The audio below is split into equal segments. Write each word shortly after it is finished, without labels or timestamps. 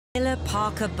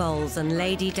Parker Bowles and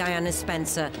Lady Diana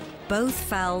Spencer both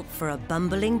fell for a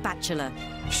bumbling bachelor.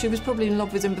 She was probably in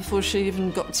love with him before she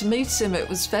even got to meet him. It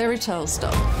was fairy tale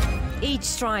stuff. Each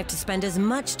strived to spend as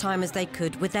much time as they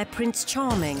could with their Prince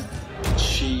Charming.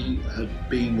 She had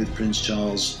been with Prince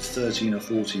Charles 13 or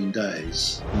 14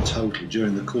 days in total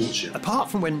during the courtship. Apart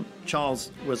from when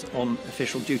Charles was on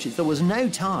official duties, there was no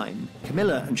time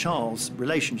Camilla and Charles'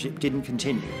 relationship didn't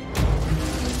continue.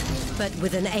 But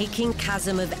with an aching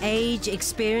chasm of age,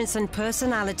 experience and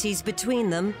personalities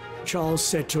between them, Charles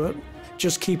said to her,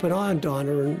 just keep an eye on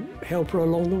Diana and help her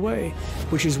along the way,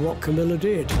 which is what Camilla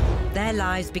did. their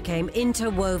lives became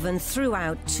interwoven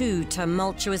throughout 2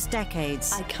 tumultuous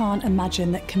decades. I can't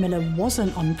imagine that Camilla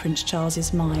wasn't on Prince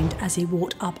Charles's mind as he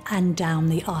walked up and down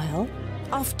the aisle.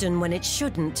 Often when it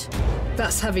shouldn't.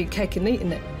 That's having cake and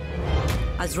eating it.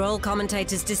 As royal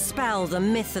commentators dispel the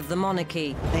myth of the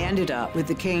monarchy, they ended up with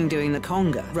the king doing the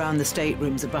conga round the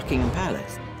staterooms of Buckingham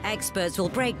Palace. Experts will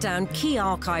break down key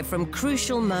archive from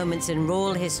crucial moments in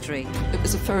royal history. It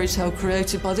was a fairy tale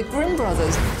created by the Grimm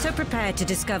brothers. So prepare to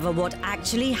discover what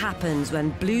actually happens when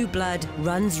blue blood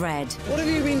runs red. What have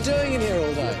you been doing in here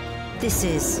all day? This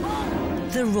is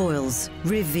The Royals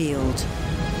Revealed.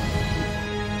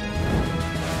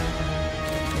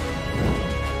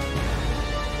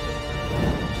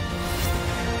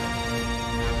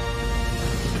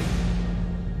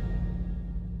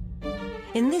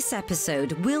 In this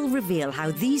episode, we'll reveal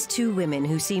how these two women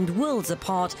who seemed worlds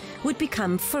apart would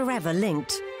become forever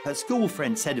linked. Her school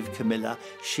friend said of Camilla,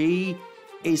 she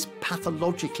is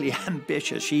pathologically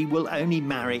ambitious. She will only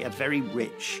marry a very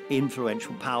rich,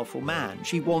 influential, powerful man.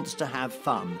 She wants to have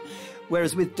fun.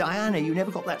 Whereas with Diana, you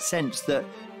never got that sense that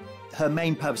her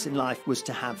main purpose in life was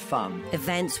to have fun.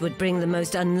 Events would bring the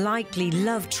most unlikely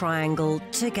love triangle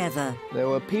together. There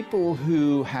were people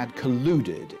who had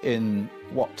colluded in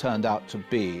what turned out to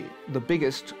be the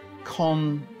biggest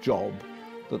con job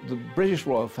that the British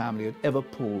royal family had ever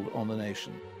pulled on the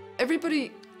nation.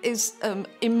 Everybody is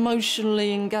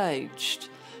emotionally engaged,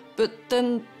 but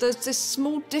then there's this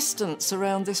small distance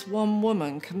around this one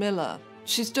woman, Camilla.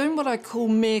 She's doing what I call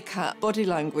meerkat body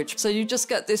language. So you just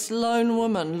get this lone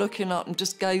woman looking up and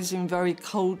just gazing very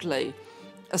coldly,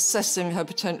 assessing her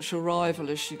potential rival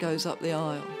as she goes up the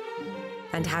aisle.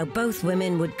 And how both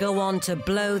women would go on to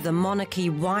blow the monarchy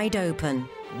wide open.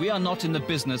 "We are not in the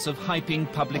business of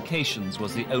hyping publications,"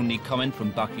 was the only comment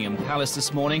from Buckingham Palace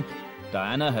this morning.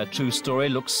 Diana, her true story,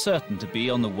 looks certain to be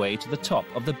on the way to the top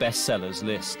of the bestsellers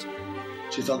list.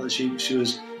 She felt that she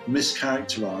was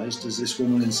mischaracterised as this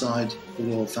woman inside the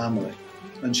royal family,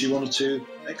 and she wanted to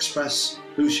express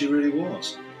who she really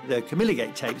was. The Camilla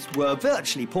Gate tapes were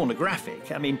virtually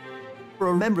pornographic. I mean, for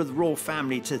a member of the royal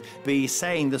family to be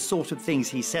saying the sort of things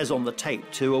he says on the tape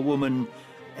to a woman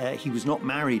he was not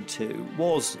married to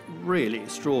was really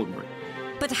extraordinary.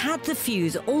 But had the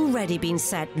fuse already been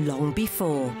set long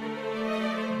before?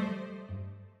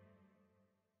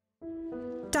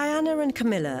 Diana and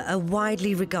Camilla are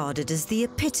widely regarded as the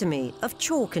epitome of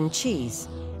chalk and cheese.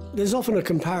 There's often a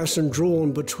comparison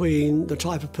drawn between the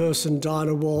type of person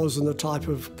Diana was and the type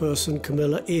of person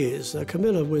Camilla is.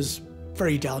 Camilla was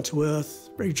very down-to-earth,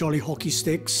 very jolly hockey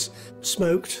sticks,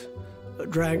 smoked,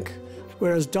 drank,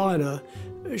 whereas Diana,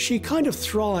 she kind of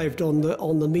thrived on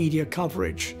the media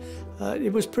coverage.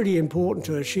 It was pretty important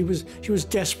to her. She was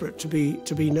desperate to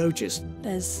be noticed.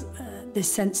 There's this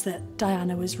sense that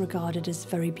Diana was regarded as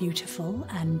very beautiful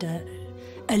and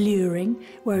alluring,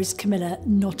 whereas Camilla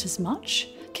not as much.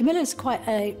 Camilla is quite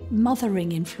a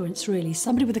mothering influence, really,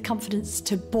 somebody with the confidence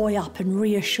to buoy up and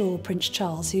reassure Prince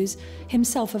Charles, who's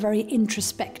himself a very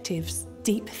introspective,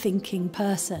 deep-thinking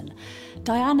person.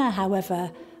 Diana,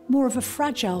 however, more of a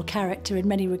fragile character in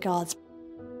many regards.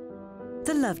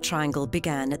 The love triangle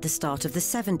began at the start of the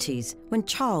 70s, when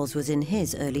Charles was in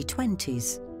his early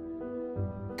 20s.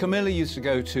 Camilla used to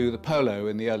go to the polo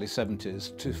in the early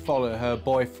 70s to follow her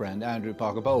boyfriend, Andrew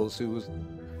Parker Bowles, who was,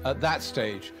 at that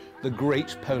stage, the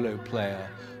great polo player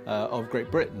of Great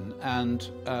Britain,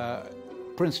 and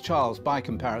Prince Charles, by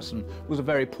comparison, was a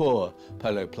very poor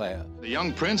polo player. The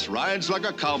young prince rides like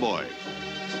a cowboy.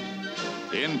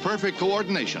 In perfect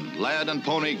coordination, lad and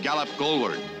pony gallop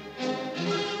goalward.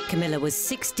 Camilla was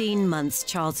 16 months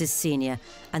Charles's senior,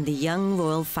 and the young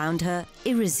royal found her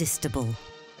irresistible.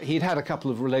 He'd had a couple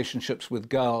of relationships with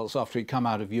girls after he'd come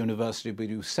out of university, but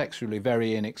he was sexually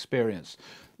very inexperienced.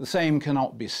 The same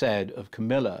cannot be said of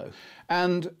Camilla.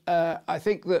 And I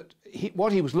think that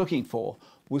what he was looking for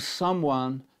was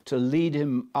someone to lead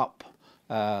him up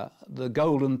the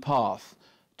golden path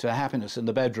to happiness in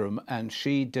the bedroom, and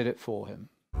she did it for him.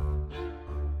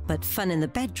 But fun in the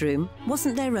bedroom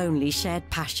wasn't their only shared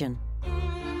passion.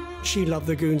 She loved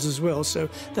the goons as well, so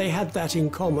they had that in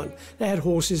common. They had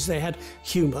horses, they had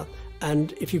humour,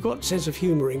 and if you've got a sense of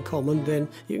humour in common, then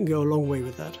you can go a long way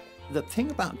with that. The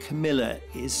thing about Camilla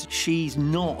is she's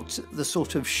not the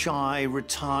sort of shy,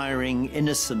 retiring,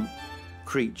 innocent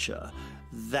creature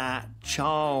that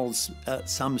Charles at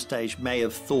some stage may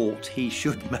have thought he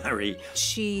should marry.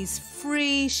 She's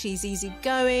free, she's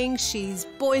easygoing, she's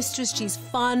boisterous, she's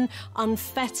fun,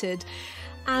 unfettered.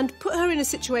 And put her in a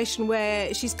situation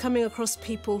where she's coming across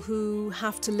people who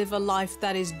have to live a life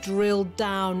that is drilled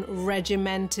down,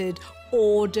 regimented,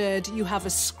 ordered, you have a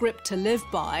script to live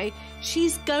by.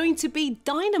 She's going to be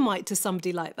dynamite to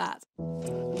somebody like that.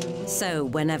 So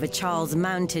whenever Charles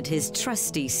mounted his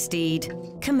trusty steed,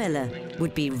 Camilla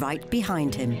would be right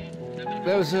behind him.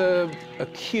 There was a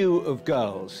queue of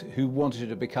girls who wanted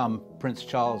to become Prince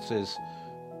Charles's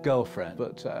girlfriend,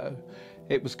 but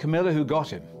it was Camilla who got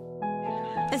him.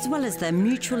 As well as their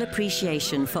mutual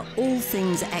appreciation for all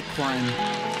things equine.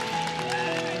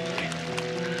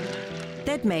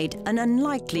 They'd made an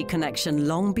unlikely connection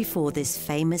long before this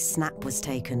famous snap was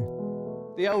taken.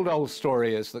 The old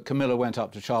story is that Camilla went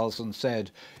up to Charles and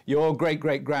said, "Your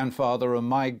great-great-grandfather and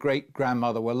my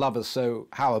great-grandmother were lovers, so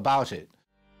how about it?"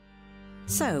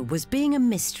 So was being a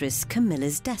mistress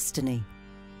Camilla's destiny?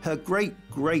 Her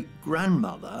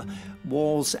great-great-grandmother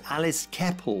was Alice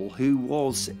Keppel, who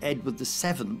was Edward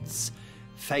VII's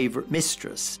favourite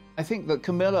mistress. I think that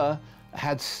Camilla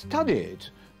had studied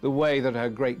the way that her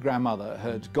great-grandmother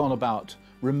had gone about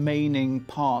remaining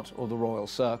part of the royal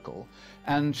circle,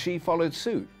 and she followed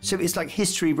suit. So it's like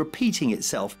history repeating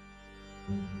itself.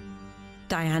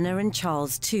 Diana and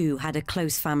Charles too had a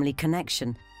close family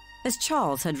connection, as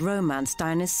Charles had romanced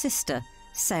Diana's sister,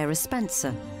 Sarah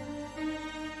Spencer.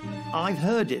 I've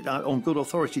heard it on good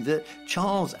authority that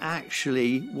Charles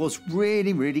actually was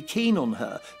really, really keen on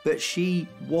her, but she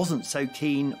wasn't so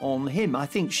keen on him. I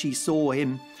think she saw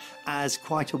him as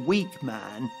quite a weak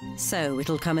man. So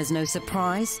it'll come as no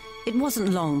surprise, it wasn't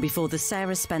long before the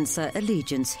Sarah Spencer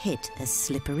allegiance hit a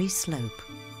slippery slope.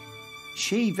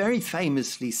 She very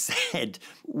famously said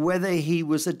whether he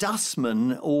was a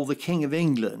dustman or the King of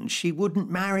England, she wouldn't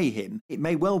marry him. It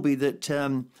may well be that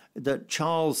that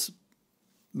Charles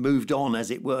moved on,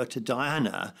 as it were, to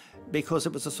Diana because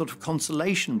it was a sort of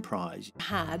consolation prize.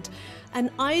 Had an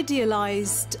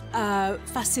idealised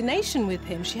fascination with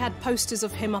him. She had posters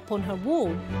of him up on her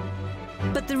wall.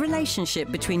 But the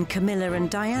relationship between Camilla and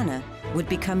Diana would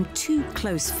become too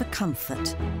close for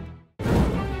comfort.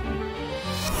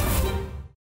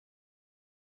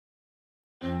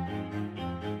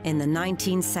 In the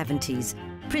 1970s,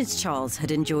 Prince Charles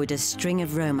had enjoyed a string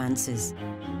of romances.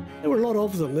 There were a lot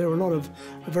of them. There were a lot of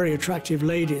very attractive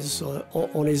ladies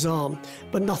on his arm,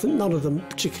 but none of them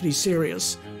particularly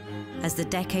serious. As the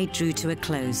decade drew to a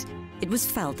close, it was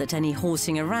felt that any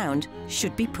horsing around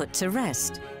should be put to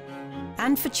rest.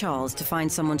 And for Charles to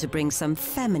find someone to bring some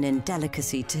feminine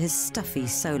delicacy to his stuffy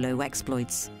solo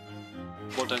exploits.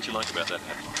 What don't you like about that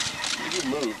hat? You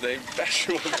move, they bash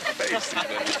you on the face.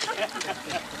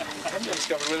 I'm not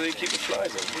discovering whether they keep the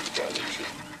flies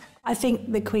on. I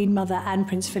think the Queen Mother and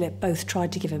Prince Philip both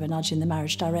tried to give him a nudge in the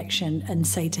marriage direction and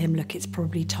say to him, look, it's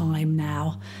probably time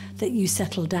now that you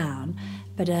settle down.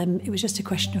 But it was just a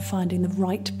question of finding the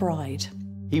right bride.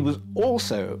 He was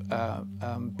also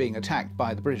being attacked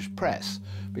by the British press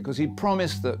because he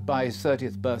promised that by his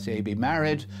 30th birthday he'd be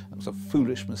married. That was a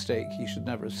foolish mistake. He should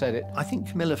never have said it. I think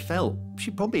Camilla felt,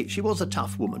 she was a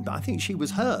tough woman, but I think she was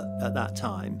hurt at that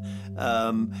time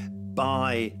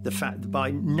by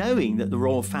knowing that the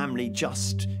royal family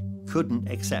just couldn't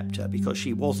accept her because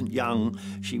she wasn't young,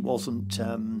 she wasn't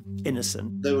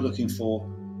innocent. They were looking for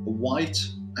a white,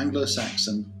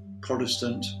 Anglo-Saxon,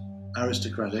 Protestant,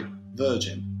 aristocratic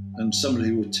virgin, and somebody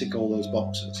who would tick all those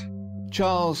boxes.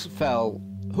 Charles fell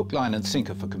hook, line and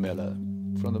sinker for Camilla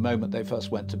from the moment they first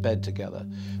went to bed together,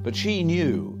 but she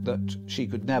knew that she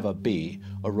could never be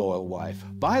a royal wife.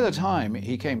 By the time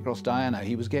he came across Diana,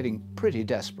 he was getting pretty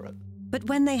desperate. But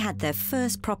when they had their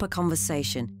first proper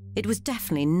conversation, it was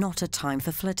definitely not a time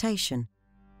for flirtation.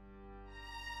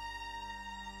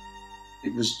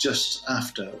 It was just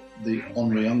after the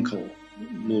honorary uncle,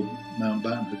 Lord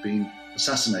Mountbatten, had been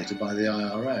assassinated by the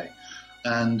IRA,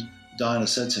 and Diana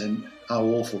said to him how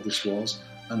awful this was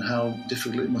and how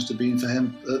difficult it must have been for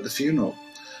him at the funeral.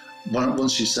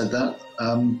 Once she said that,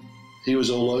 he was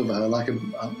all over her, like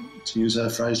to use her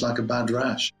phrase, like a bad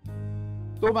rash.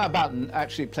 Lord Mountbatten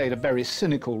actually played a very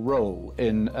cynical role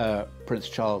in Prince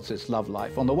Charles's love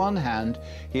life. On the one hand,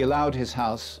 he allowed his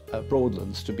house at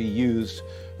Broadlands to be used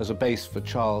as a base for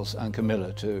Charles and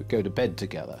Camilla to go to bed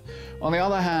together. On the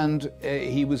other hand,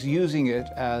 he was using it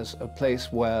as a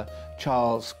place where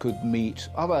Charles could meet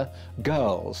other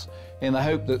girls in the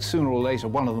hope that sooner or later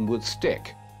one of them would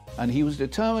stick. And he was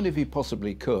determined, if he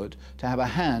possibly could, to have a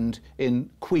hand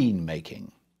in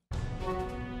queen-making.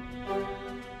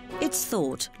 It's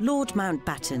thought Lord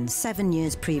Mountbatten, 7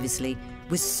 years previously,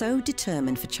 was so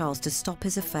determined for Charles to stop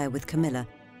his affair with Camilla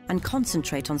and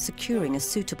concentrate on securing a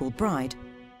suitable bride,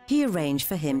 he arranged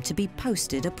for him to be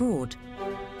posted abroad.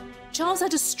 Charles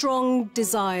had a strong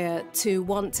desire to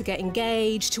want to get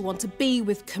engaged, to want to be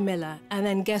with Camilla, and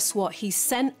then guess what? He's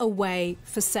sent away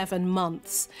for 7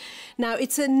 months. Now,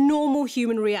 it's a normal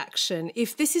human reaction.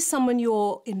 If this is someone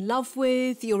you're in love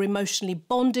with, you're emotionally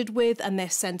bonded with, and they're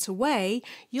sent away,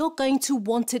 you're going to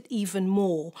want it even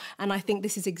more. And I think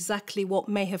this is exactly what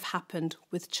may have happened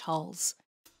with Charles.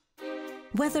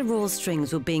 Whether royal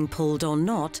strings were being pulled or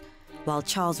not, while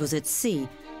Charles was at sea,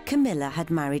 Camilla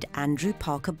had married Andrew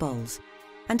Parker Bowles,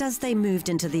 and as they moved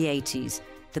into the 80s,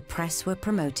 the press were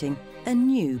promoting a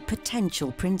new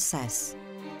potential princess.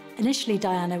 Initially,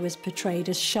 Diana was portrayed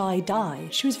as shy Di.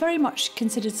 She was very much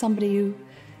considered somebody who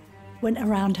went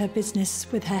around her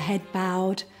business with her head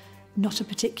bowed, not a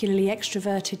particularly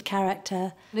extroverted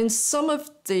character. In some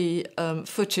of the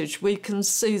footage, we can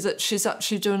see that she's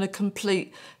actually doing a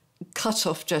complete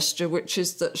cut-off gesture, which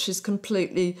is that she's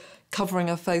completely covering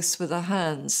her face with her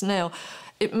hands. Now,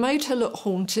 it made her look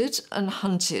haunted and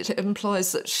hunted. It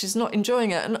implies that she's not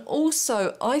enjoying it. And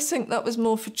also, I think that was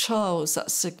more for Charles, that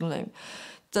signalling.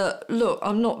 That, look,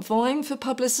 I'm not vying for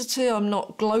publicity, I'm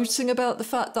not gloating about the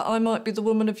fact that I might be the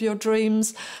woman of your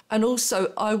dreams. And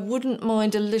also, I wouldn't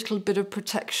mind a little bit of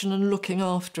protection and looking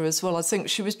after as well. I think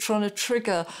she was trying to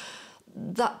trigger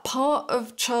that part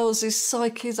of Charles's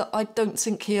psyche that I don't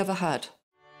think he ever had.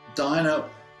 Diana,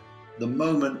 the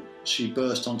moment she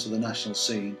burst onto the national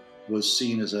scene, was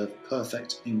seen as a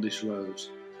perfect English rose,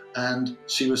 and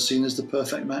she was seen as the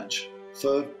perfect match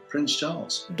for Prince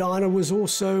Charles. Diana was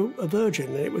also a virgin,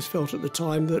 and it was felt at the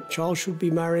time that Charles should be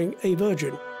marrying a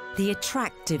virgin. The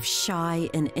attractive, shy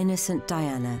and innocent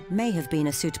Diana may have been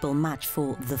a suitable match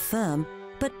for the firm,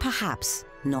 but perhaps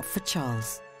not for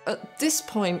Charles. At this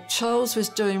point, Charles was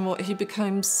doing what he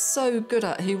became so good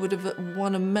at. He would have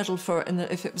won a medal for it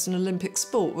if it was an Olympic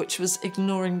sport, which was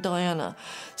ignoring Diana.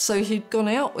 So he'd gone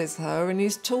out with her and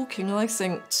he's talking, I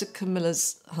think, to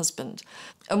Camilla's husband.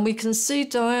 And we can see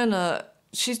Diana,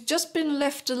 she's just been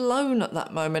left alone at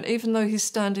that moment, even though he's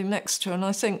standing next to her. And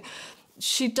I think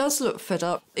she does look fed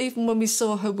up. Even when we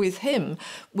saw her with him,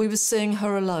 we were seeing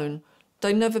her alone.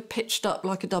 They never pitched up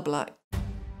like a double act.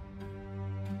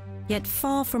 Yet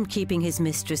far from keeping his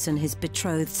mistress and his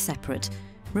betrothed separate,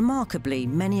 remarkably,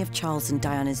 many of Charles and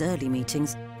Diana's early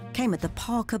meetings came at the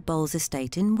Parker Bowles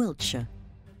estate in Wiltshire.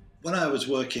 When I was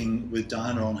working with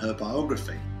Diana on her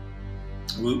biography,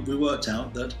 we worked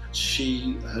out that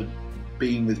she had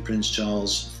been with Prince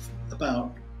Charles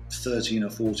about 13 or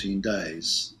 14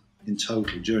 days in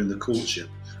total during the courtship,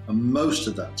 and most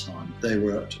of that time they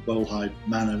were at Bolehide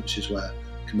Manor, which is where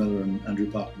Camilla and Andrew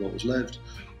Parker Bowles lived,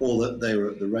 or that they were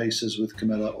at the races with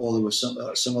Camilla, or there was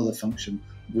some other function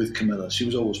with Camilla. She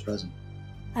was always present.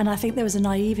 And I think there was a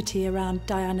naivety around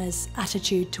Diana's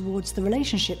attitude towards the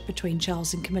relationship between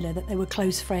Charles and Camilla, that they were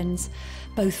close friends,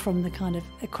 both from the kind of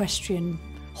equestrian,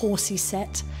 horsey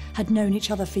set, had known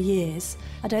each other for years.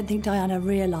 I don't think Diana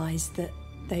realised that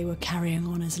they were carrying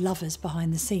on as lovers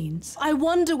behind the scenes. I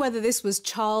wonder whether this was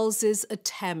Charles's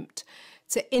attempt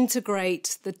to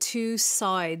integrate the two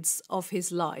sides of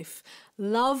his life,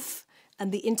 love and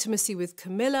the intimacy with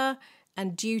Camilla,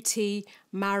 and duty,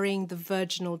 marrying the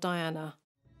virginal Diana.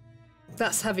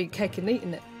 That's having cake and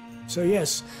eating it. So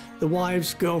yes, the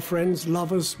wives, girlfriends,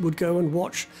 lovers would go and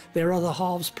watch their other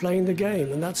halves playing the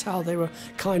game, and that's how they were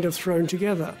kind of thrown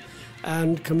together.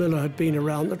 And Camilla had been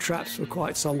around the traps for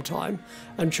quite some time,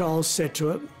 and Charles said to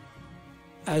her,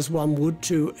 as one would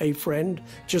to a friend,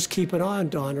 just keep an eye on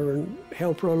Diana and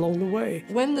help her along the way.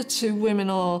 When the two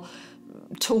women are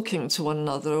talking to one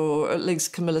another, or at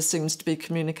least Camilla seems to be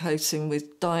communicating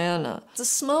with Diana, the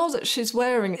smile that she's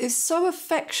wearing is so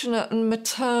affectionate and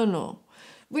maternal,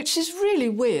 which is really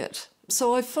weird.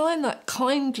 So I find that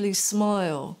kindly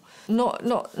smile not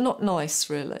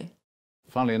nice, really.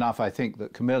 Funnily enough, I think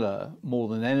that Camilla, more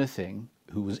than anything,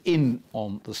 who was in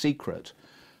on the secret,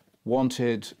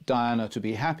 wanted Diana to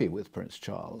be happy with Prince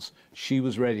Charles. She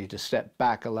was ready to step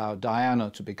back, allow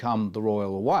Diana to become the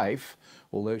royal wife,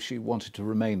 although she wanted to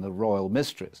remain the royal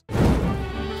mistress.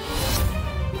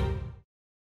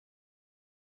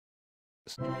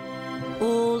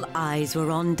 All eyes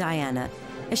were on Diana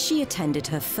as she attended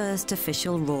her first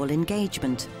official royal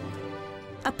engagement.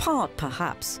 Apart,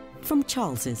 perhaps, from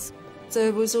Charles's.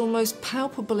 There was almost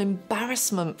palpable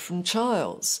embarrassment from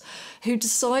Charles, who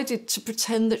decided to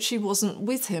pretend that she wasn't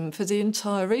with him for the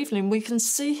entire evening. We can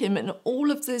see him in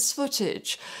all of this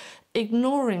footage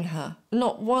ignoring her.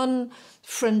 Not one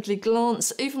friendly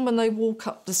glance, even when they walk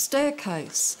up the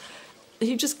staircase.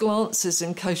 He just glances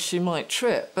in case she might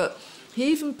trip, but he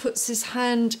even puts his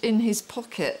hand in his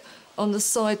pocket on the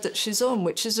side that she's on,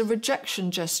 which is a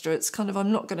rejection gesture. It's kind of,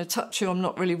 I'm not going to touch you, I'm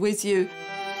not really with you.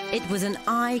 It was an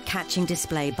eye-catching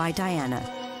display by Diana,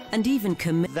 and even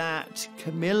that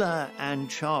Camilla and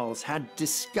Charles had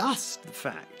discussed the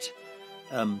fact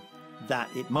that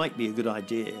it might be a good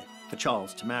idea for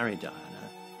Charles to marry Diana.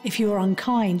 If you were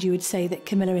unkind, you would say that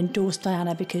Camilla endorsed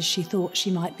Diana because she thought she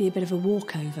might be a bit of a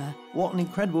walkover. What an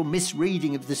incredible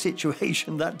misreading of the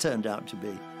situation that turned out to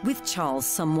be. With Charles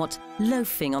somewhat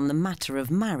loafing on the matter of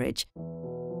marriage,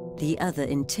 the other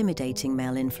intimidating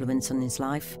male influence on his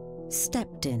life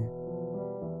stepped in.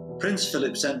 Prince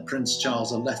Philip sent Prince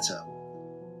Charles a letter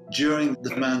during the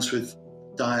romance with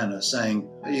Diana saying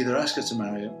either ask her to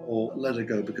marry him or let her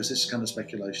go, because this kind of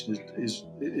speculation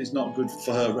is not good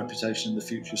for her reputation in the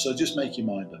future, so just make your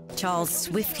mind up. Charles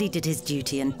swiftly did his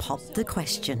duty and popped the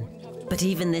question. But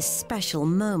even this special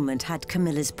moment had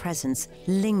Camilla's presence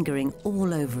lingering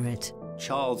all over it.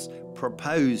 Charles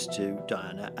proposed to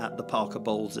Diana at the Parker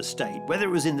Bowles estate. Whether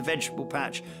it was in the vegetable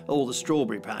patch or the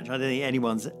strawberry patch, I don't think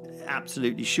anyone's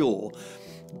absolutely sure.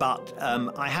 But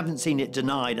I haven't seen it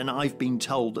denied, and I've been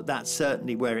told that that's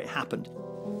certainly where it happened.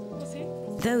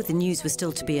 Though the news was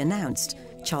still to be announced,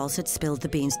 Charles had spilled the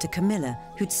beans to Camilla,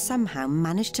 who'd somehow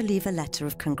managed to leave a letter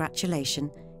of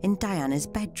congratulation in Diana's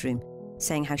bedroom,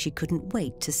 saying how she couldn't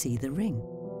wait to see the ring.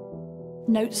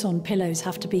 Notes on pillows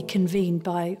have to be convened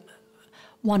by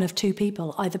one of two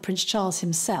people, either Prince Charles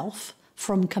himself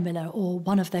from Camilla or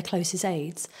one of their closest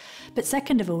aides. But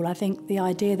second of all, I think the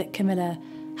idea that Camilla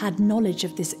had knowledge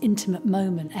of this intimate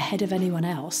moment ahead of anyone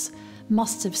else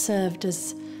must have served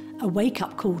as a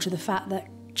wake-up call to the fact that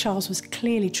Charles was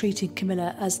clearly treating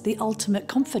Camilla as the ultimate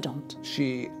confidant.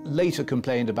 She later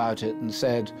complained about it and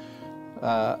said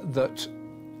that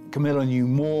Camilla knew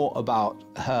more about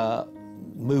her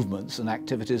movements and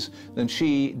activities than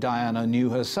she, Diana, knew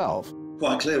herself.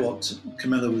 Quite clear what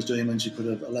Camilla was doing when she put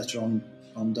a letter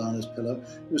on Diana's pillow.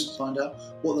 It was to find out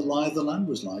what the lie of the land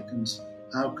was like and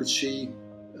how could she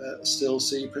still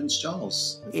see Prince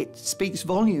Charles. It speaks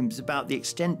volumes about the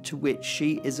extent to which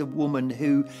she is a woman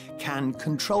who can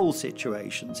control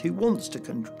situations, who wants to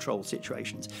control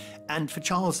situations. And for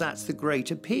Charles, that's the great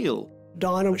appeal.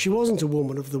 Diana, she wasn't a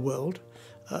woman of the world.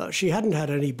 She hadn't had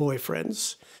any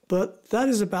boyfriends, but that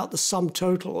is about the sum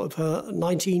total of her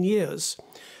 19 years.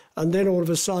 And then all of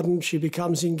a sudden she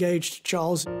becomes engaged to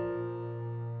Charles.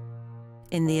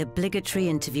 In the obligatory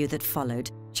interview that followed,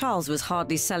 Charles was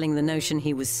hardly selling the notion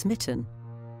he was smitten.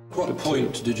 At what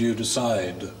point did you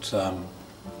decide that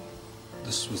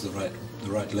this was the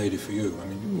right lady for you? I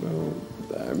mean, well,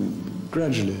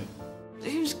 gradually.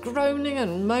 He was groaning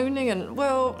and moaning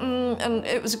and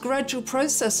it was a gradual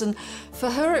process, and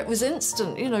for her it was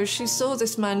instant. You know, she saw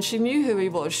this man, she knew who he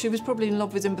was, she was probably in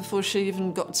love with him before she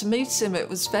even got to meet him. It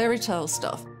was fairy tale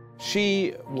stuff.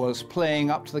 She was playing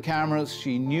up to the cameras,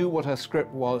 she knew what her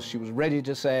script was, she was ready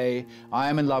to say, I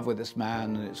am in love with this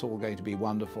man and it's all going to be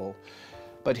wonderful.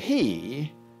 But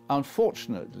he,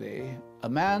 unfortunately, a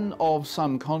man of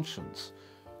some conscience,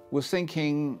 was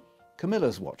thinking,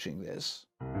 Camilla's watching this.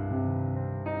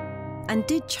 And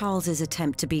did Charles's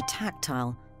attempt to be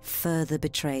tactile further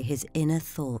betray his inner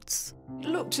thoughts? It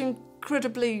looked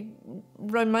incredibly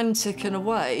romantic in a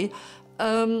way,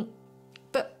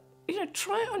 but, you know,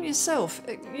 try it on yourself.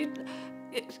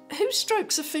 Who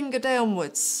strokes a finger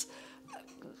downwards?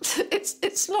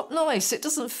 It's not nice. It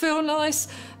doesn't feel nice.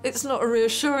 It's not a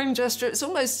reassuring gesture. It's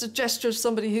almost a gesture of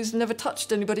somebody who's never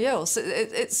touched anybody else.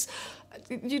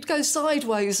 You'd go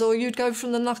sideways, or you'd go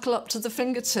from the knuckle up to the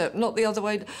fingertip, not the other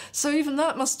way. So even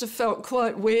that must have felt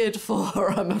quite weird for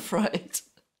her, I'm afraid.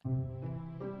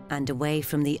 And away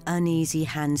from the uneasy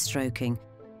hand stroking,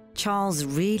 Charles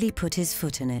really put his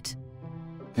foot in it.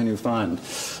 Can you find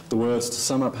the words to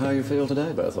sum up how you feel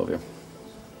today, both of you?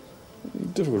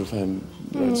 Difficult to find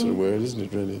that sort of word, isn't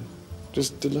it, really?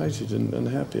 Just delighted and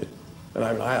happy. And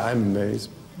I'm amazed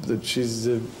that she's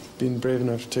been brave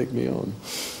enough to take me on.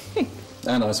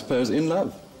 And I suppose in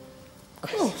love.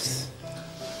 Of course.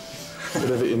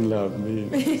 Whatever in love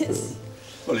means.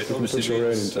 Well, it obviously your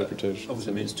own interpretation.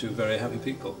 Obviously means two very happy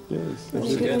people. Yes.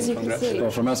 Once again, congratulations.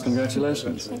 Well, from us,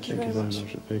 congratulations. Thank you very much.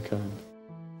 Very kind.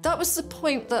 That was the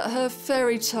point, that her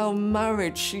fairy tale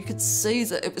marriage, you could see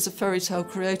that it was a fairy tale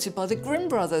created by the Grimm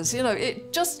brothers. You know,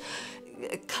 it just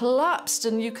collapsed,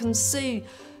 and you can see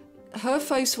her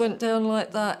face went down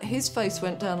like that, his face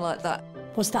went down like that.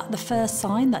 Was that the first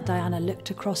sign that Diana looked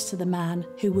across to the man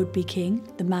who would be king,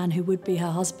 the man who would be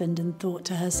her husband, and thought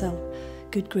to herself,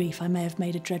 good grief, I may have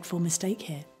made a dreadful mistake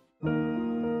here?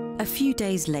 A few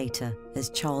days later, as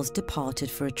Charles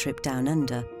departed for a trip down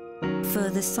under,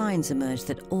 further signs emerged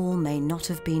that all may not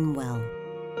have been well.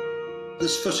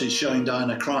 There's footage showing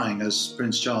Diana crying as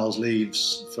Prince Charles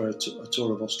leaves for a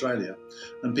tour of Australia,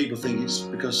 and people think it's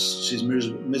because she's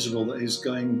miserable that he's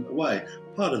going away.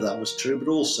 Part of that was true, but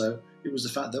also it was the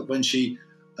fact that when she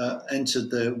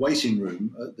entered the waiting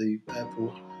room at the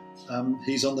airport,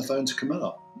 he's on the phone to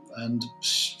Camilla, and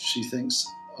she thinks,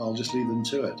 I'll just leave them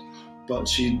to it. But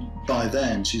by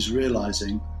then, she's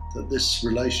realising that this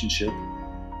relationship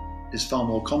is far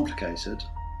more complicated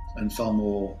and far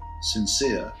more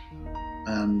sincere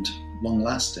and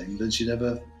long-lasting than she'd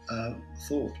ever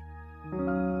thought.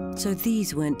 So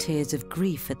these weren't tears of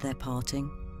grief at their parting.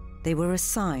 They were a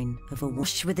sign of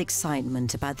awash with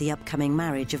excitement about the upcoming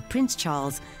marriage of Prince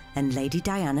Charles and Lady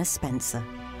Diana Spencer.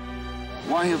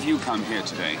 Why have you come here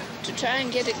today? To try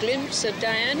and get a glimpse of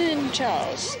Diana and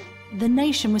Charles. The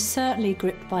nation was certainly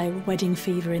gripped by wedding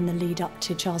fever in the lead up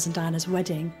to Charles and Diana's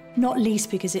wedding, not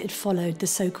least because it had followed the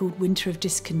so-called Winter of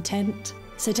Discontent.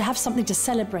 So to have something to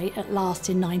celebrate at last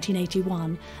in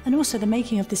 1981, and also the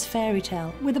making of this fairy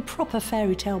tale with a proper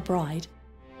fairy tale bride.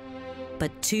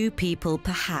 But two people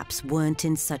perhaps weren't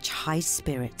in such high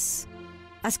spirits,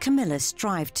 as Camilla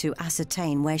strived to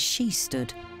ascertain where she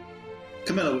stood.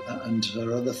 Camilla and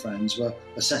her other friends were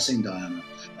assessing Diana,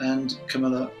 and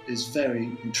Camilla is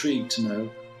very intrigued to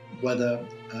know whether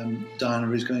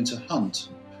Diana is going to hunt.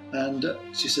 And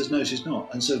she says, no, she's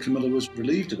not. And so Camilla was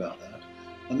relieved about that.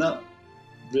 And that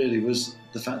really was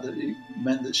the fact that it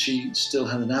meant that she still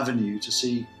had an avenue to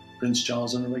see Prince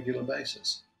Charles on a regular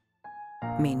basis.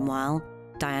 Meanwhile,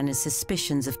 Diana's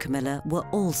suspicions of Camilla were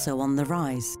also on the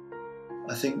rise.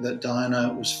 I think that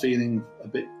Diana was feeling a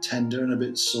bit tender and a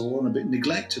bit sore and a bit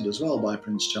neglected as well by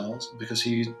Prince Charles, because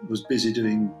he was busy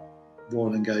doing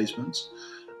royal engagements.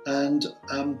 And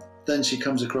then she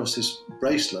comes across this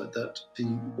bracelet that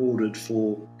he ordered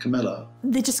for Camilla.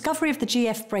 The discovery of the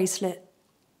GF bracelet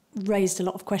raised a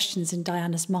lot of questions in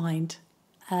Diana's mind.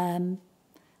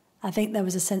 I think there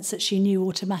was a sense that she knew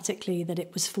automatically that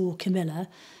it was for Camilla,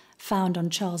 found on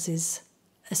Charles's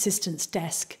assistant's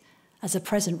desk as a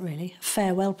present, really, a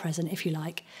farewell present, if you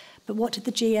like. But what did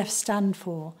the GF stand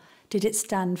for? Did it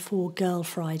stand for Girl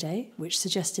Friday, which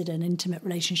suggested an intimate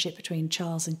relationship between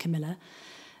Charles and Camilla?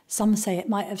 Some say it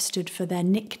might have stood for their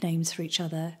nicknames for each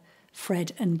other,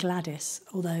 Fred and Gladys,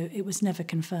 although it was never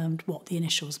confirmed what the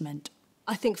initials meant.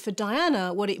 I think for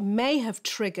Diana, what it may have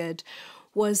triggered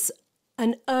was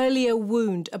an earlier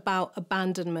wound about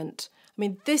abandonment. I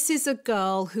mean, this is a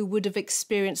girl who would have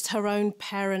experienced her own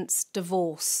parents'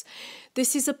 divorce.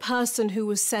 This is a person who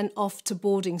was sent off to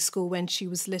boarding school when she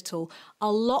was little.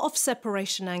 A lot of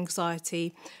separation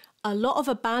anxiety, a lot of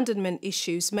abandonment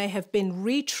issues may have been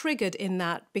re-triggered in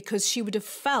that, because she would have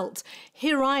felt,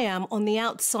 here I am on the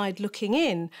outside looking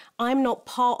in. I'm not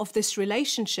part of this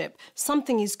relationship.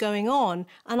 Something is going on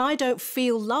and I don't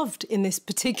feel loved in this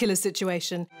particular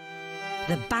situation.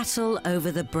 The battle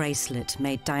over the bracelet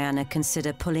made Diana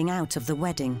consider pulling out of the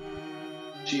wedding.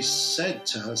 She said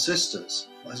to her sisters,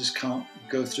 I just can't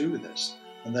go through with this.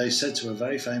 And they said to her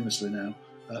very famously now,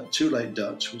 too late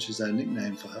Dutch, which is their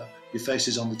nickname for her, your face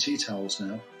is on the tea towels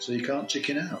now, so you can't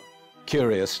chicken out.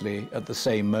 Curiously, at the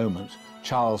same moment,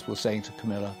 Charles was saying to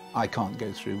Camilla, I can't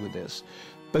go through with this.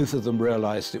 Both of them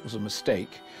realised it was a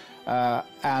mistake.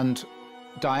 And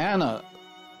Diana,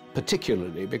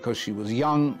 particularly because she was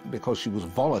young, because she was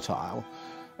volatile,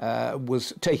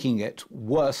 was taking it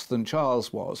worse than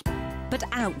Charles was. But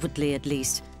outwardly, at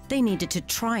least, they needed to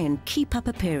try and keep up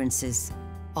appearances.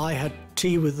 I had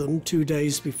tea with them 2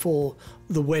 days before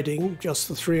the wedding, just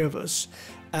the three of us,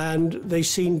 and they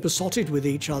seemed besotted with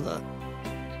each other.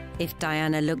 If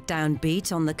Diana looked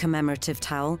downbeat on the commemorative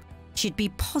towel, she'd be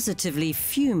positively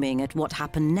fuming at what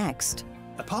happened next.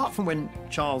 Apart from when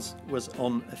Charles was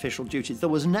on official duties, there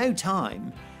was no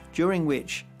time during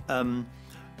which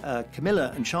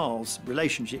Camilla and Charles'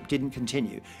 relationship didn't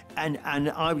continue. And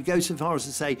I would go so far as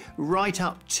to say right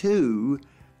up to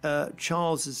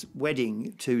Charles's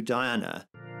wedding to Diana.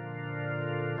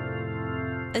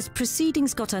 As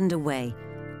proceedings got underway,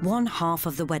 one half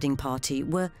of the wedding party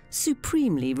were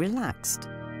supremely relaxed.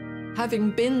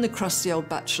 Having been the crusty old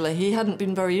bachelor, he hadn't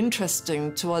been very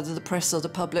interesting to either the press or the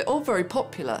public, or very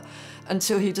popular,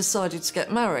 until he decided to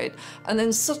get married. And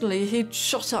then suddenly he'd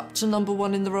shot up to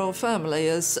 #1 in the royal family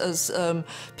as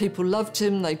people loved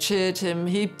him, they cheered him.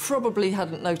 He probably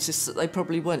hadn't noticed that they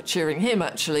probably weren't cheering him,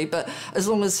 actually, but as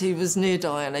long as he was near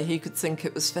Diana, he could think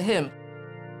it was for him.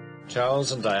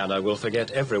 Charles and Diana will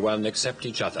forget everyone except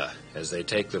each other as they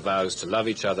take the vows to love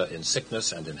each other in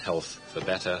sickness and in health, for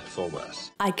better, for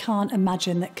worse. I can't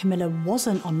imagine that Camilla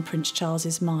wasn't on Prince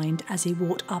Charles's mind as he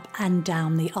walked up and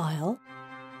down the aisle.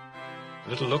 A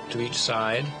little look to each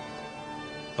side,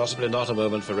 possibly not a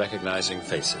moment for recognising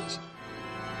faces.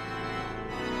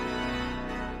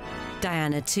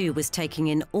 Diana, too, was taking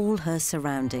in all her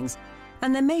surroundings,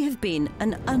 and there may have been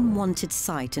an unwanted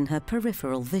sight in her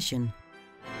peripheral vision.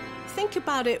 Think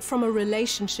about it from a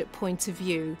relationship point of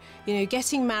view. You know,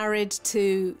 getting married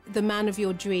to the man of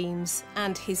your dreams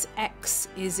and his ex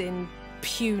is in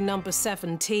pew number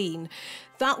 17.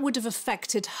 That would have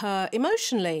affected her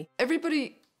emotionally.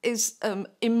 Everybody is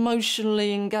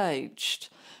emotionally engaged,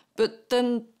 but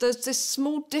then there's this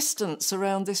small distance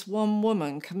around this one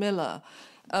woman, Camilla.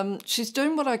 She's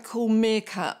doing what I call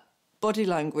meerkat body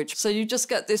language. So you just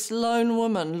get this lone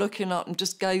woman looking up and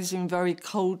just gazing very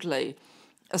coldly,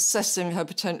 assessing her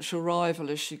potential rival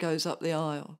as she goes up the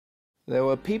aisle. There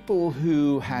were people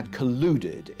who had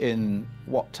colluded in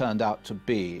what turned out to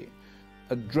be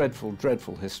a dreadful,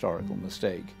 dreadful historical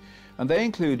mistake. And they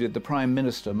included the Prime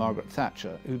Minister, Margaret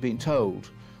Thatcher, who'd been told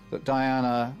that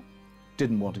Diana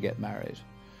didn't want to get married.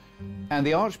 And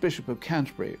the Archbishop of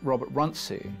Canterbury, Robert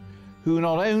Runcie, who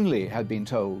not only had been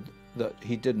told that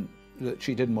she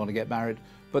didn't want to get married,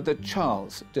 but that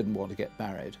Charles didn't want to get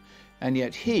married. And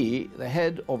yet he, the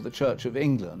head of the Church of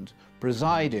England,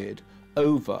 presided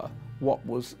over what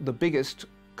was the biggest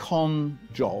con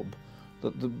job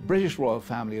that the British royal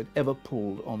family had ever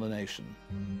pulled on the nation.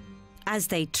 As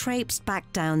they traipsed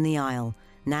back down the aisle,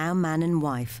 now man and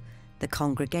wife, the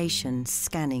congregation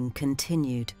scanning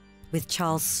continued, with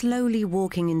Charles slowly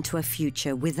walking into a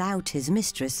future without his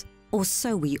mistress, or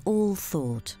so we all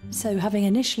thought. So having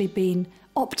initially been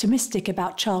optimistic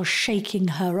about Charles shaking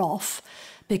her off,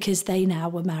 because they now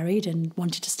were married and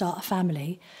wanted to start a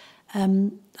family,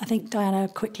 I think Diana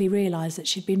quickly realised that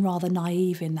she'd been rather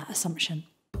naive in that assumption.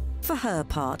 For her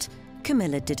part,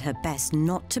 Camilla did her best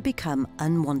not to become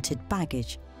unwanted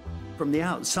baggage. From the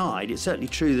outside, it's certainly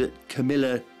true that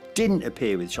Camilla didn't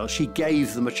appear with Charles. She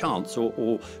gave them a chance,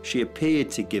 or she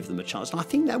appeared to give them a chance. And I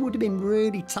think that would have been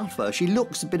really tough for her. She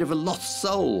looks a bit of a lost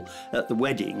soul at the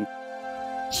wedding.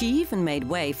 She even made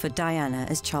way for Diana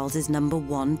as Charles's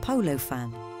 #1 polo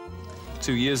fan.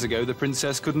 2 years ago, the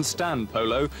princess couldn't stand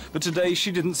polo, but today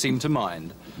she didn't seem to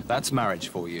mind. That's marriage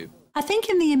for you. I think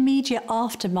in the immediate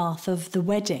aftermath of the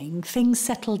wedding, things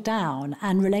settled down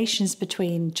and relations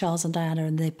between Charles and Diana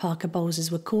and the Parker Bowleses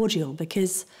were cordial,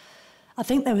 because I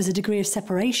think there was a degree of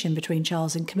separation between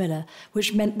Charles and Camilla,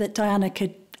 which meant that Diana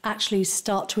could actually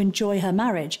start to enjoy her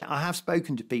marriage. I have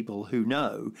spoken to people who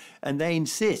know, and they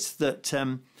insist that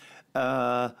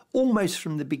almost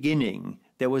from the beginning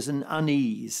there was an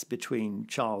unease between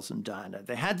Charles and Diana.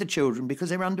 They had the children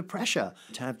because they were under pressure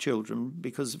to have children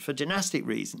for dynastic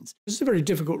reasons. It's a very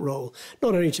difficult role,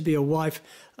 not only to be a wife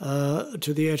to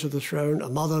the heir to the throne, a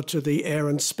mother to the heir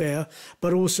and spare,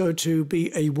 but also to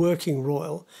be a working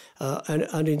royal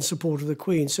and in support of the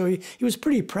Queen. So he was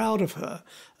pretty proud of her.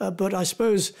 But I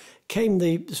suppose came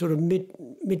the sort of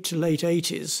mid to late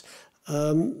 80s,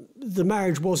 the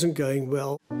marriage wasn't going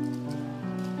well.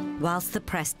 Whilst the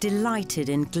press delighted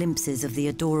in glimpses of the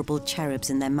adorable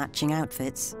cherubs in their matching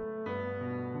outfits,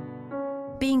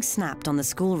 being snapped on the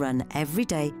school run every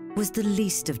day was the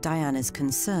least of Diana's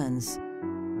concerns.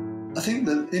 I think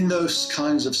that in those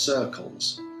kinds of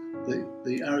circles,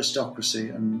 the aristocracy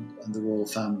and the royal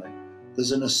family,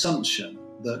 there's an assumption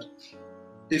that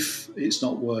if it's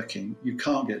not working, you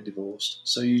can't get divorced.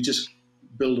 So you just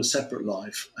build a separate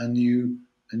life and you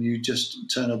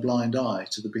just turn a blind eye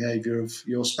to the behaviour of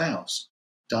your spouse.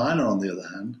 Diana, on the other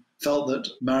hand, felt that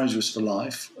marriage was for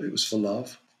life, it was for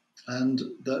love, and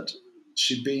that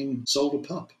she'd been sold a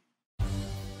pup.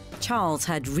 Charles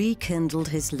had rekindled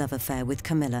his love affair with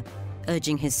Camilla,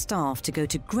 urging his staff to go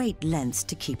to great lengths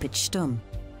to keep it stum.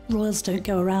 Royals don't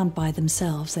go around by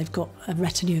themselves. They've got a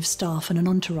retinue of staff and an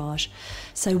entourage.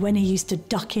 So when he used to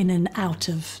duck in and out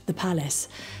of the palace,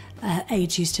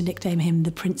 aides used to nickname him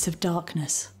the Prince of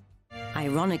Darkness.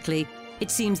 Ironically, it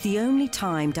seems the only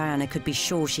time Diana could be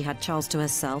sure she had Charles to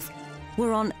herself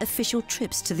were on official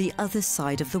trips to the other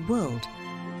side of the world.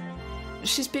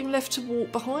 she's being left to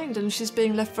walk behind, and she's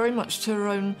being left very much to her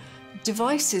own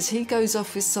devices. He goes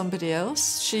off with somebody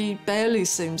else. She barely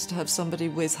seems to have somebody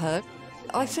with her.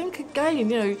 I think, again, you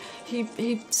know,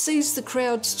 he sees the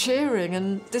crowds cheering,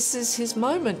 and this is his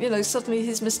moment. You know, suddenly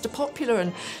he's Mr. Popular,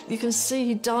 and you can see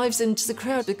he dives into the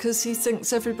crowd because he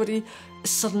thinks everybody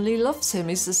suddenly loves him.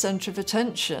 He's the centre of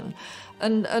attention.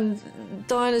 And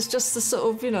Diana's just the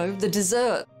sort of, you know, the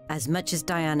dessert. As much as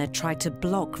Diana tried to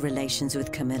block relations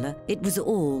with Camilla, it was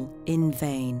all in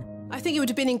vain. I think it would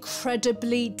have been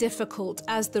incredibly difficult,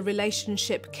 as the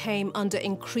relationship came under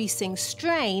increasing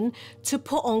strain, to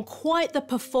put on quite the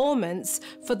performance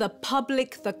for the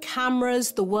public, the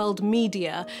cameras, the world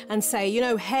media, and say, you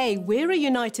know, hey, we're a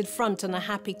united front and a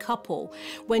happy couple,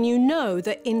 when you know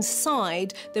that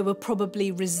inside there were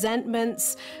probably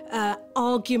resentments,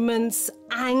 arguments,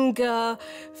 anger,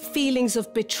 feelings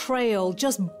of betrayal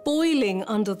just boiling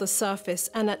under the surface,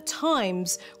 and at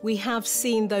times we have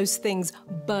seen those things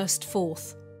burst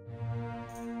forth.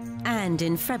 And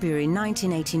in February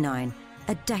 1989,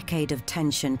 a decade of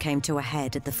tension came to a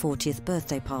head at the 40th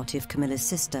birthday party of Camilla's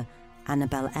sister,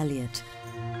 Annabel Elliott,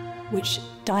 which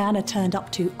Diana turned up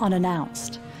to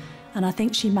unannounced. And I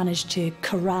think she managed to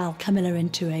corral Camilla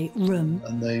into a room.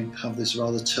 And they have this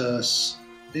rather terse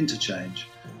interchange,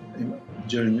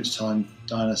 during which time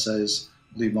Diana says,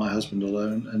 "Leave my husband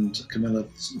alone," and Camilla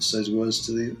says words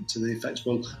to the effect,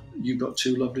 "Well, you've got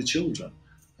two lovely children.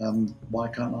 Why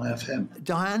can't I have him?"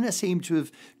 Diana seemed to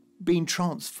have been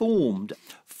transformed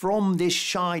from this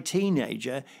shy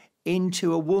teenager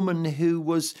into a woman who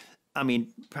was, I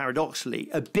mean, paradoxically,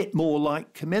 a bit more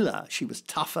like Camilla. She was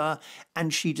tougher,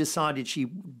 and she decided she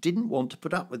didn't want to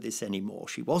put up with this anymore.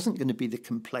 She wasn't going to be the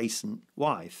complacent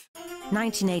wife.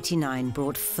 1989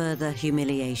 brought further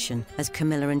humiliation as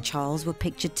Camilla and Charles were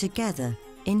pictured together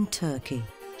in Turkey.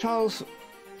 Charles,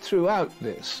 throughout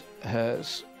this,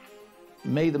 has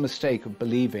made the mistake of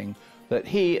believing that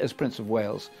he, as Prince of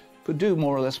Wales, could do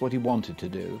more or less what he wanted to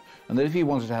do, and that if he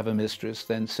wanted to have a mistress,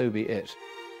 then so be it.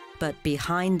 But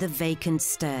behind the vacant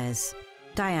stairs,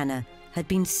 Diana had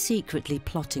been secretly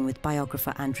plotting with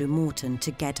biographer Andrew Morton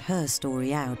to get her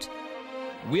story out.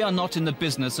 "We are not in the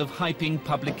business of hyping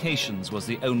publications," was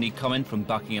the only comment from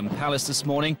Buckingham Palace this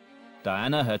morning.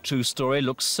 Diana, her true story,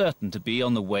 looks certain to be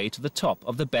on the way to the top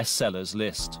of the bestsellers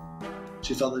list.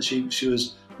 She felt that she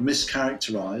was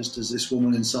mischaracterised as this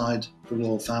woman inside the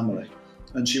royal family,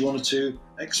 and she wanted to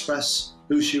express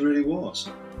who she really was.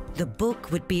 The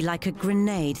book would be like a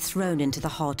grenade thrown into the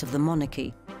heart of the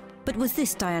monarchy. But was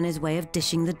this Diana's way of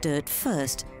dishing the dirt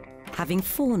first, having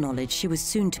foreknowledge she was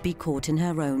soon to be caught in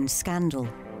her own scandal?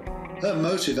 Her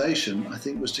motivation, I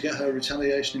think, was to get her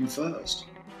retaliation in first,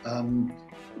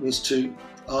 was to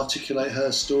articulate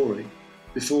her story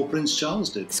before Prince Charles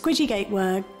did. Squidgygate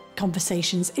were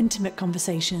conversations, intimate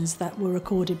conversations that were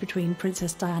recorded between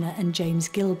Princess Diana and James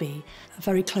Gilbey, a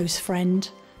very close friend,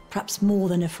 perhaps more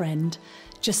than a friend,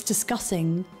 just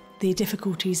discussing the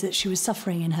difficulties that she was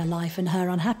suffering in her life and her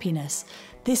unhappiness.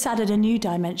 This added a new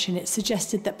dimension. It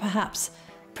suggested that perhaps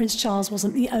Prince Charles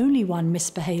wasn't the only one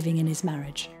misbehaving in his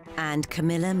marriage. And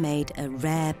Camilla made a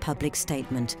rare public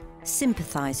statement,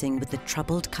 sympathising with the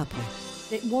troubled couple.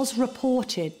 It was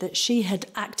reported that she had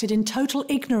acted in total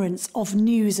ignorance of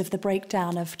news of the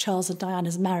breakdown of Charles and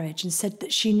Diana's marriage, and said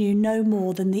that she knew no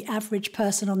more than the average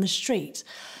person on the street.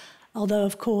 Although,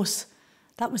 of course,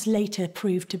 that was later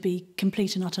proved to be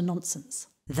complete and utter nonsense.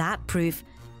 That proof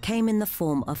came in the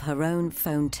form of her own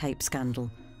phone tape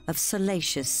scandal, of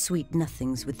salacious sweet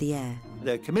nothings with the heir.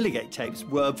 The Camillagate tapes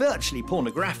were virtually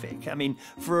pornographic. I mean,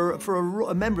 for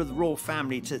a member of the royal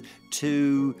family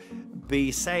to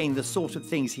be saying the sort of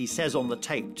things he says on the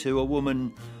tape to a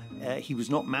woman he was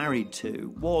not married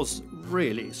to was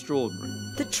really extraordinary.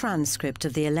 The transcript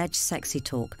of the alleged sexy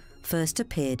talk first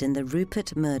appeared in the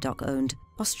Rupert Murdoch-owned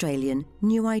Australian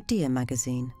New Idea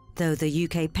magazine, though the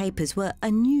UK papers were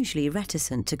unusually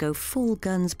reticent to go full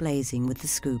guns blazing with the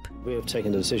scoop. We have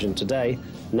taken the decision today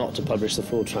not to publish the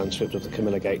full transcript of the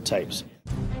Camillagate tapes.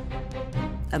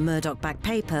 A Murdoch-backed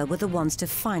paper were the ones to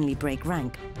finally break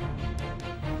rank.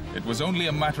 It was only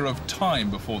a matter of time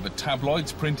before the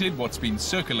tabloids printed what's been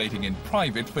circulating in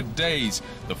private for days,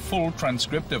 the full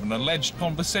transcript of an alleged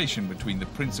conversation between the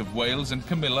Prince of Wales and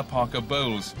Camilla Parker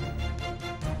Bowles.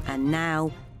 And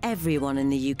now, everyone in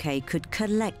the UK could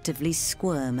collectively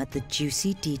squirm at the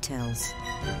juicy details.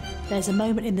 There's a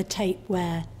moment in the tape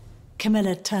where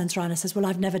Camilla turns around and says, "Well,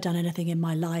 I've never done anything in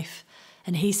my life."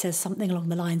 And he says something along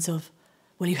the lines of,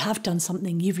 "Well, you have done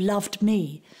something, you've loved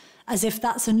me." As if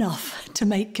that's enough to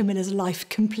make Camilla's life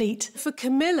complete. For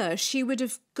Camilla, she would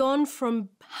have gone from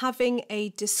having a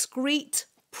discreet,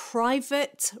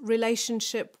 private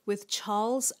relationship with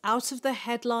Charles, out of the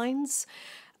headlines,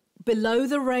 below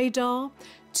the radar,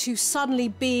 to suddenly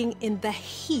being in the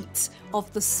heat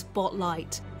of the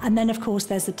spotlight. And then, of course,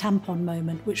 there's the tampon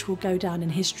moment, which will go down in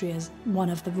history as one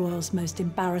of the royals' most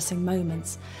embarrassing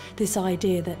moments. This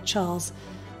idea that Charles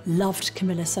loved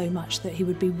Camilla so much that he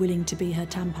would be willing to be her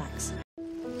Tampax.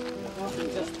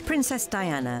 Princess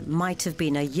Diana might have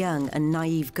been a young and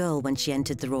naive girl when she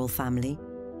entered the royal family.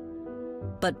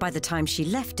 But by the time she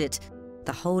left it,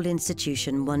 the whole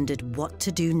institution wondered what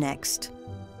to do next.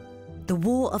 The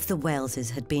War of the Waleses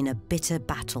had been a bitter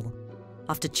battle.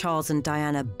 After Charles and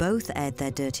Diana both aired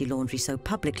their dirty laundry so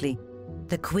publicly,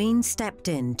 the Queen stepped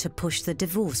in to push the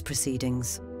divorce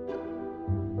proceedings.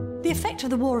 The effect of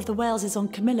the War of the Waleses on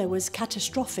Camilla was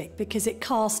catastrophic because it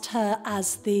cast her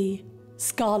as the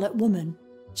Scarlet Woman.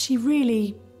 She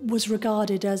really was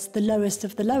regarded as the lowest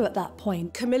of the low at that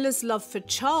point. Camilla's love for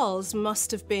Charles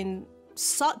must have been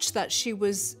such that she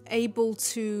was able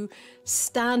to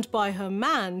stand by her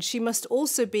man. She must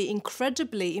also be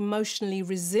incredibly emotionally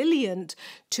resilient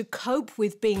to cope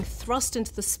with being thrust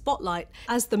into the spotlight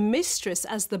as the mistress,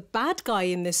 as the bad guy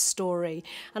in this story.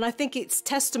 And I think it's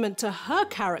testament to her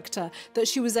character that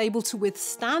she was able to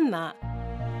withstand that.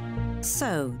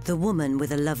 So, the woman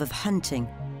with a love of hunting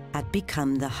had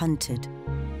become the hunted.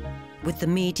 With the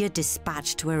media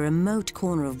dispatched to a remote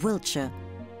corner of Wiltshire,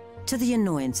 to the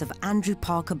annoyance of Andrew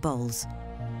Parker Bowles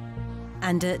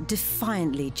and a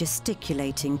defiantly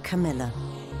gesticulating Camilla.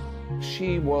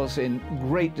 She was in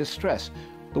great distress.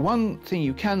 The one thing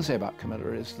you can say about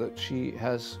Camilla is that she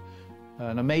has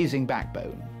an amazing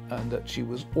backbone and that she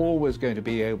was always going to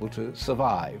be able to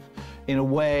survive in a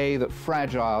way that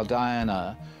fragile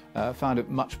Diana found it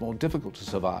much more difficult to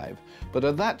survive. But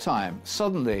at that time,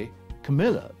 suddenly,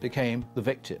 Camilla became the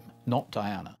victim, not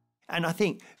Diana. And I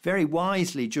think very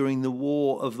wisely during the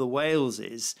War of the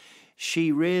Waleses,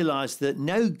 she realised that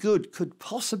no good could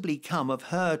possibly come of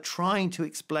her trying to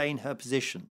explain her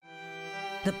position.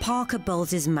 The Parker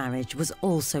Bowles' marriage was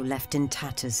also left in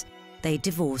tatters. They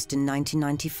divorced in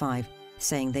 1995,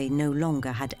 saying they no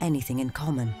longer had anything in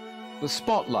common. The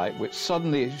spotlight which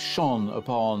suddenly shone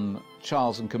upon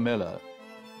Charles and Camilla,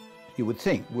 you would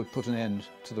think would put an end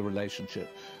to the relationship,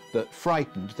 that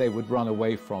frightened they would run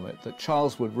away from it, that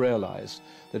Charles would realise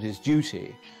that his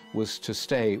duty was to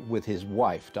stay with his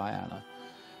wife, Diana.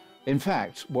 In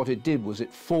fact, what it did was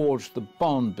it forged the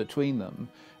bond between them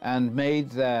and made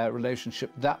their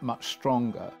relationship that much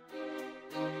stronger.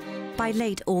 By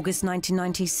late August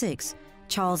 1996,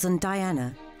 Charles and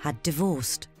Diana had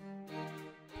divorced.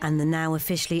 And the now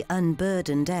officially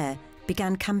unburdened heir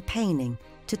began campaigning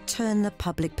to turn the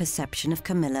public perception of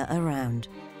Camilla around.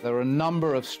 There are a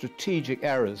number of strategic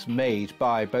errors made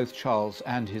by both Charles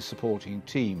and his supporting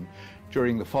team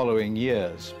during the following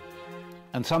years.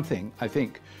 And something, I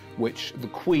think, which the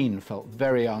Queen felt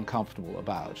very uncomfortable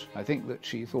about. I think that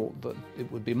she thought that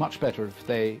it would be much better if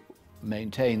they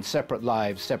maintained separate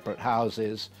lives, separate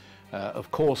houses,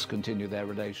 of course continue their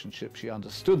relationship. She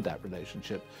understood that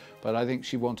relationship, but I think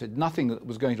she wanted nothing that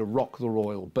was going to rock the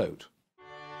royal boat.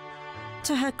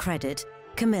 To her credit,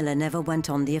 Camilla never went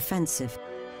on the offensive.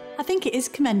 I think it is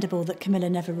commendable that Camilla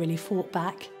never really fought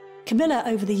back. Camilla,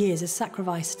 over the years, has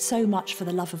sacrificed so much for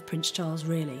the love of Prince Charles,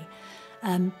 really.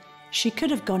 She could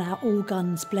have gone out all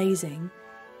guns blazing.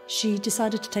 She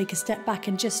decided to take a step back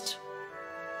and just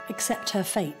accept her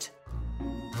fate.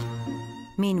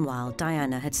 Meanwhile,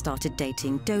 Diana had started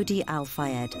dating Dodi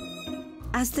Al-Fayed.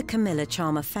 As the Camilla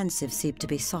charm offensive seemed to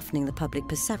be softening the public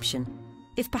perception,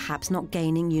 if perhaps not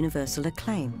gaining universal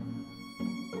acclaim.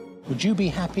 Would you be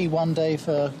happy one day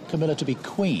for Camilla to be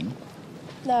queen?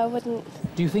 No, I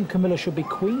wouldn't. Do you think Camilla should be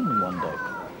queen one day?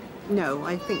 No,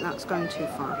 I think that's going too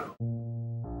far.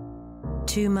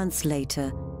 2 months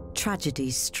later,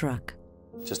 tragedy struck.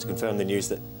 Just to confirm the news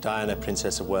that Diana,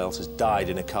 Princess of Wales, has died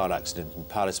in a car accident in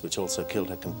Paris, which also killed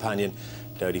her companion,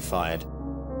 Dodi Fayed.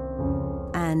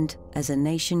 And as a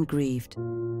nation grieved,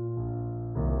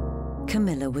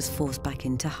 Camilla was forced back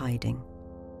into hiding.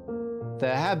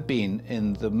 There had been,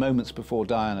 in the moments before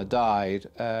Diana died,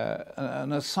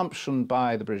 an assumption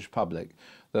by the British public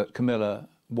that Camilla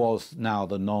was now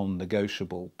the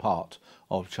non-negotiable part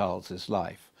of Charles's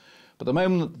life. But the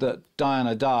moment that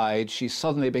Diana died, she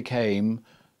suddenly became,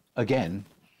 again,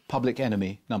 public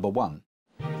enemy number one.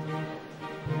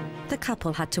 The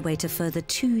couple had to wait a further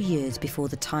 2 years before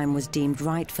the time was deemed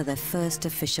right for their first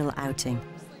official outing,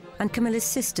 and Camilla's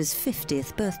sister's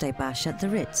 50th birthday bash at the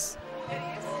Ritz.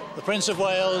 The Prince of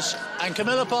Wales and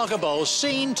Camilla Parker Bowles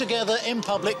seen together in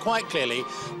public quite clearly.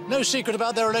 No secret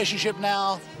about their relationship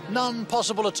now, none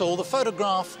possible at all. The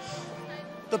photograph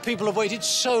that people have waited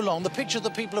so long, the picture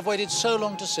that people have waited so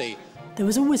long to see. There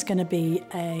was always going to be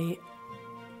a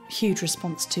huge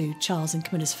response to Charles and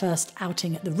Camilla's first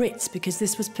outing at the Ritz, because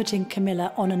this was putting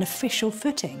Camilla on an official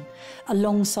footing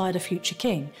alongside a future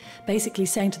king, basically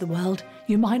saying to the world,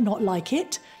 you might not like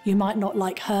it, you might not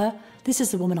like her, this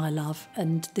is the woman I love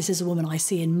and this is a woman I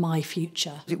see in my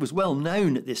future. It was well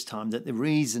known at this time that the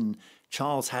reason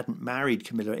Charles hadn't married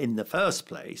Camilla in the first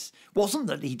place wasn't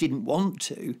that he didn't want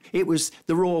to, it was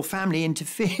the royal family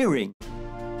interfering.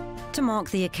 To mark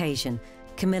the occasion,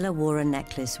 Camilla wore a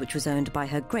necklace which was owned by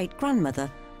her great-grandmother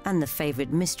and the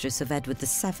favourite mistress of Edward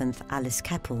VII, Alice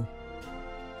Keppel.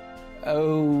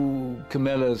 Oh,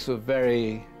 Camilla's a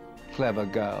very clever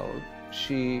girl.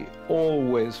 She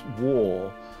always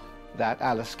wore that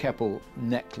Alice Keppel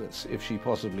necklace, if she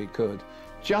possibly could,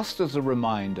 just as a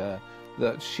reminder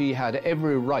that she had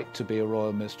every right to be a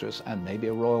royal mistress and maybe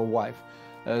a royal wife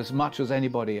as much as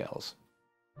anybody else.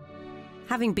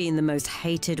 Having been the most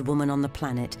hated woman on the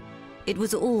planet, it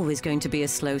was always going to be a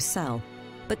slow sell,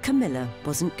 but Camilla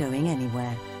wasn't going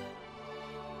anywhere.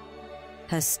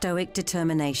 Her stoic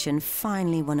determination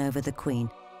finally won over the Queen,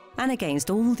 and against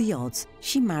all the odds,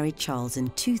 she married Charles in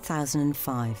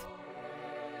 2005.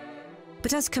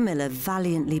 But as Camilla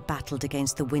valiantly battled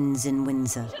against the winds in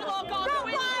Windsor,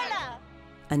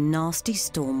 a nasty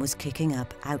storm was kicking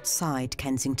up outside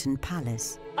Kensington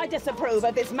Palace. I disapprove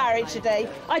of this marriage today.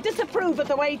 I disapprove of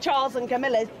the way Charles and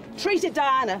Camilla treated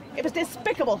Diana. It was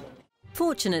despicable.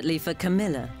 Fortunately for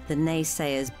Camilla, the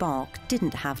naysayers' bark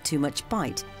didn't have too much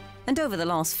bite, and over the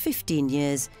last 15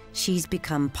 years, she's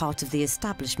become part of the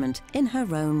establishment in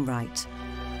her own right.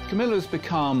 Camilla's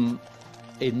become,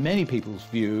 in many people's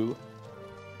view,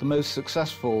 the most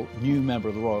successful new member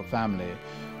of the royal family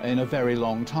in a very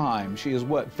long time. She has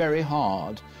worked very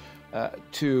hard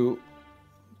to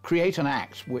create an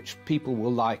act which people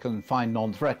will like and find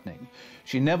non-threatening.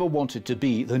 She never wanted to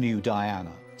be the new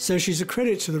Diana. So she's a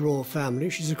credit to the royal family,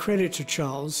 she's a credit to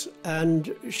Charles,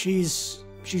 and she's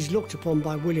looked upon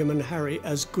by William and Harry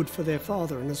as good for their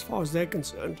father, and as far as they're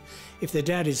concerned, if their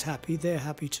dad is happy, they're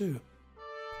happy too.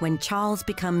 When Charles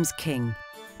becomes king,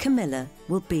 Camilla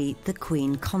will be the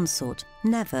Queen Consort,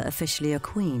 never officially a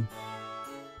queen.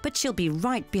 But she'll be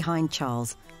right behind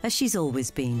Charles, as she's always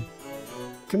been.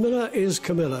 Camilla is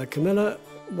Camilla. Camilla,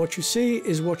 what you see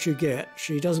is what you get.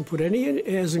 She doesn't put any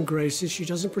airs and graces. She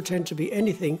doesn't pretend to be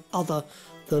anything other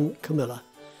than Camilla.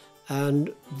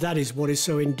 And that is what is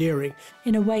so endearing.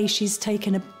 In a way, she's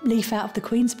taken a leaf out of the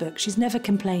Queen's book. She's never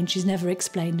complained, she's never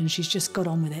explained, and she's just got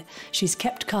on with it. She's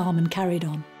kept calm and carried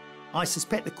on. I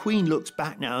suspect the Queen looks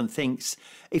back now and thinks,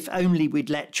 if only we'd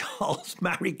let Charles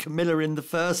marry Camilla in the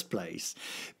first place,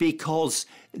 because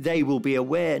they will be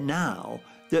aware now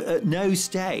that at no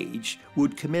stage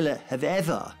would Camilla have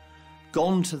ever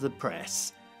gone to the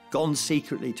press, gone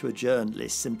secretly to a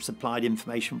journalist and supplied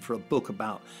information for a book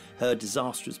about her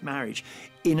disastrous marriage.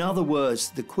 In other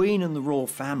words, the Queen and the royal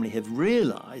family have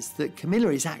realised that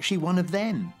Camilla is actually one of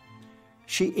them.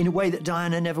 In a way that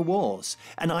Diana never was.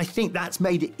 And I think that's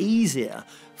made it easier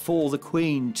for the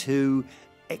Queen to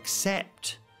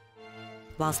accept.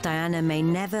 Whilst Diana may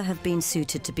never have been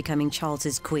suited to becoming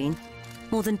Charles's queen,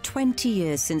 more than 20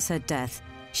 years since her death,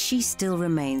 she still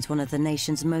remains one of the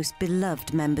nation's most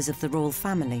beloved members of the royal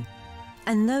family.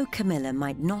 And though Camilla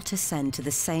might not ascend to the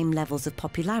same levels of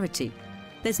popularity,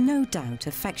 there's no doubt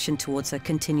affection towards her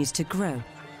continues to grow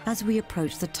as we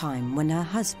approach the time when her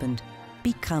husband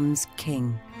becomes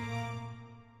king.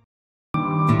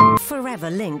 Forever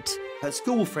linked. Her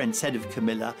school friend said of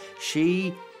Camilla,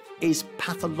 she is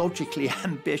pathologically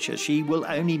ambitious. She will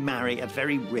only marry a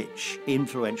very rich,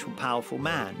 influential, powerful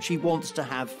man. She wants to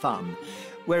have fun.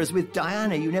 Whereas with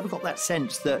Diana, you never got that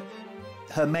sense that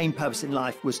her main purpose in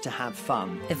life was to have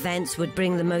fun. Events would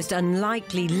bring the most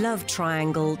unlikely love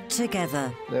triangle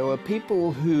together. There were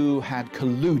people who had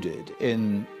colluded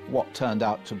in what turned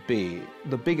out to be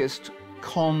the biggest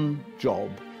con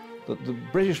job that the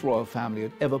British royal family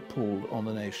had ever pulled on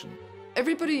the nation.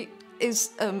 Everybody is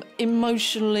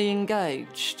emotionally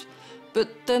engaged, but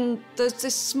then there's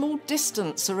this small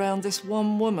distance around this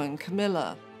one woman,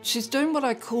 Camilla. She's doing what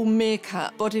I call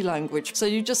meerkat body language. So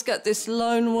you just get this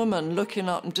lone woman looking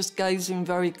up and just gazing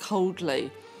very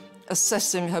coldly,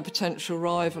 assessing her potential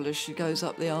rival as she goes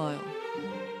up the aisle.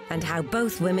 And how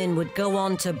both women would go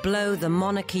on to blow the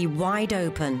monarchy wide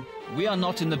open. We are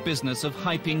not in the business of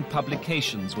hyping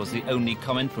publications, was the only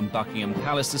comment from Buckingham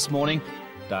Palace this morning.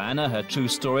 Diana, her true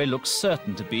story, looks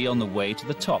certain to be on the way to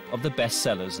the top of the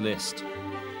bestsellers list.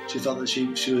 She felt that she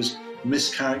was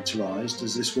mischaracterised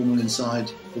as this woman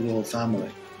inside the royal family,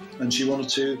 and she wanted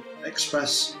to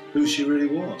express who she really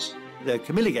was. The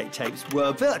Camilla Gate tapes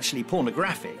were virtually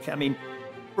pornographic. I mean,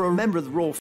 for a member of the royal